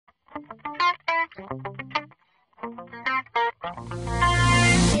Yeah,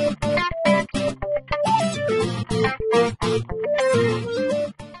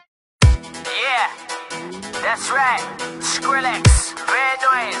 that's right. Skrillex, Bad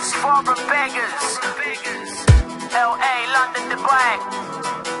Noise, Former Beggars, LA, London, Dubai.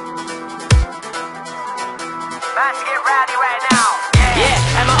 About to get rowdy right now.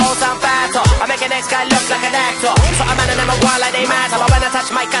 Yeah, and my old sound fatter. I make an ex-guy look like an actor. So a man and them a wild like they matter. But when I touch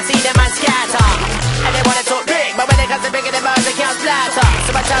mic, I see them man scatter. And they wanna talk big, but when it comes to bigger than birds, they can't splatter.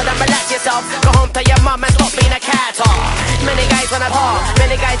 So I tell them, relax yourself, go home to your mum and stop being a catter. Many guys wanna par,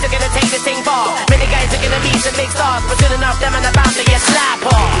 many guys are gonna take this thing far. Many guys are gonna be some big stars, but soon enough them and about to get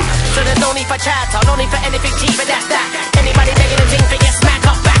slapper. So there's no need for chatter, no need for anything cheap, but that's that. Anybody taking a thing for your smack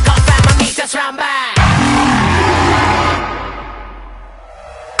up, back up, fam, my meat just round back.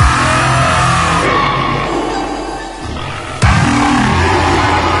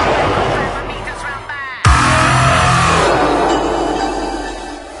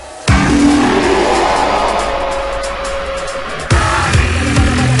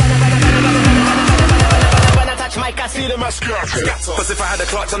 I see them as scatter. Cause if I had a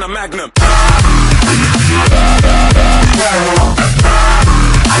clutch on a Magnum.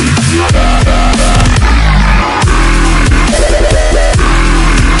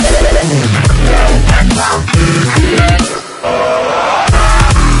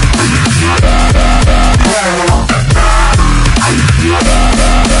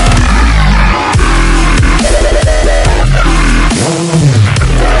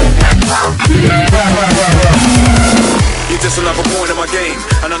 Just another point in my game,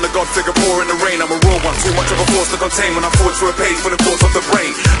 and I'm the god figure poor in the rain. I'm a raw one, too much of a force to contain when I forge through a page for the thoughts of the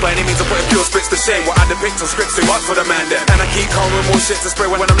brain. By any means I put a pure spits to shame. What I depict on scripts too much for the man there. And I keep calm with more shit to spray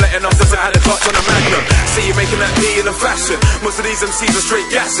when I'm letting off. Since I had a clutch on a Magnum. See you making that P in the fashion. Most of these MCs are straight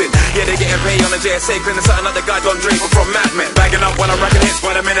gassing. Yeah, they getting paid on the JSA, cleaning something like the guy Don Draper from Mad Men. Bagging up when I'm racking hits,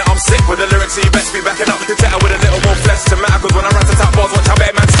 by the minute I'm sick with the lyrics, so you best be backing up. You chatter with a little more flesh to matter, cause when I rat the top bars, watch how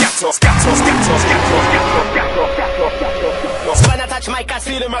bad man scatter. Scatter, scatter, scatter, scatter, scatter, scatter. When I touch mic, I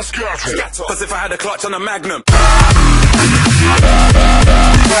see them as scatter. Cause if I had a clutch on a Magnum.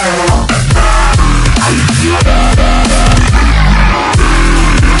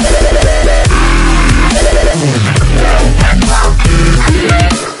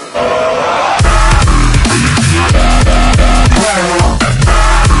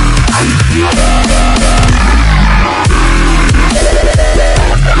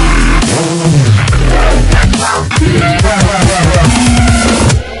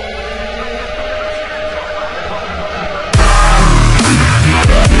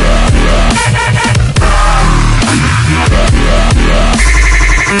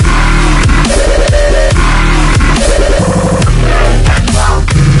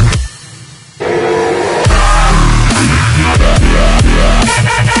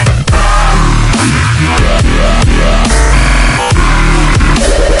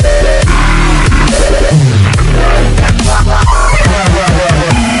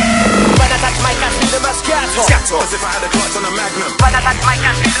 Cause if I had a clutch on a Magnum. When I touch mic, I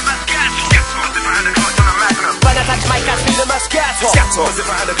feel them as scatter. Cause if I had a clutch on a Magnum. When I touch mic, I feel them as scatter. Cause if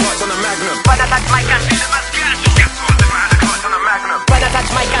I had a clutch on a Magnum. When I touch mic, I feel them as scatter. Cause if I had a clutch on a Magnum. When I touch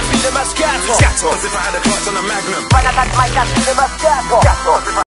mic, I feel them as scatter. Cause if I had a clutch on a Magnum. When I touch mic, I feel them as scatter.